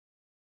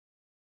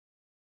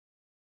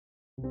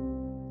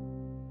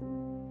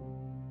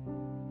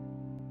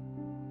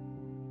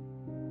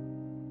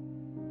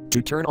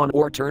To turn on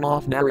or turn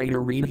off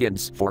narrator, read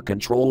hints for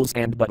controls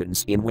and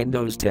buttons in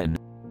Windows 10.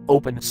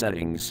 Open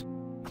Settings.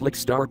 Click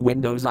Start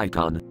Windows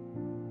icon.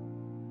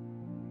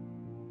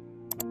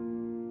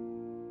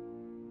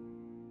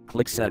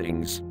 Click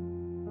Settings.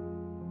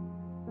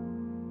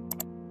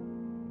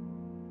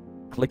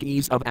 Click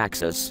Ease of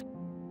Access.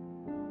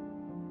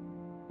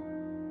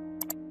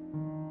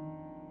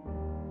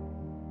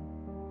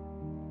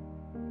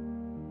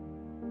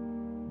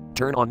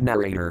 Turn on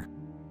narrator.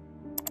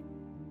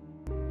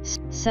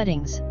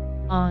 Settings.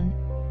 On.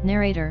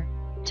 Narrator.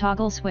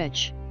 Toggle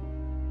switch.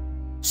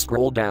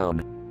 Scroll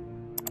down.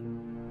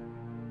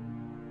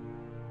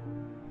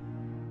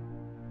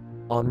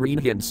 On Read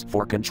Hints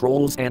for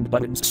controls and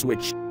buttons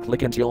switch,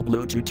 click until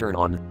blue to turn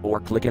on, or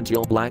click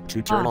until black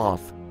to turn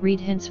off. Read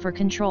hints for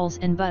controls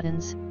and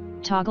buttons.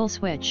 Toggle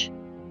switch.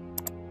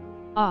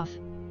 Off.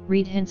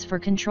 Read hints for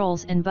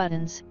controls and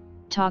buttons.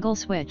 Toggle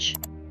switch.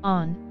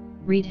 On.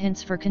 Read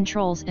hints for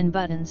controls and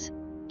buttons.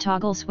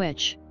 Toggle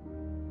switch.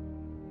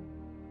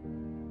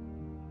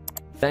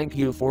 Thank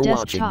you for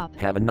watching.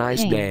 Have a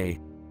nice day.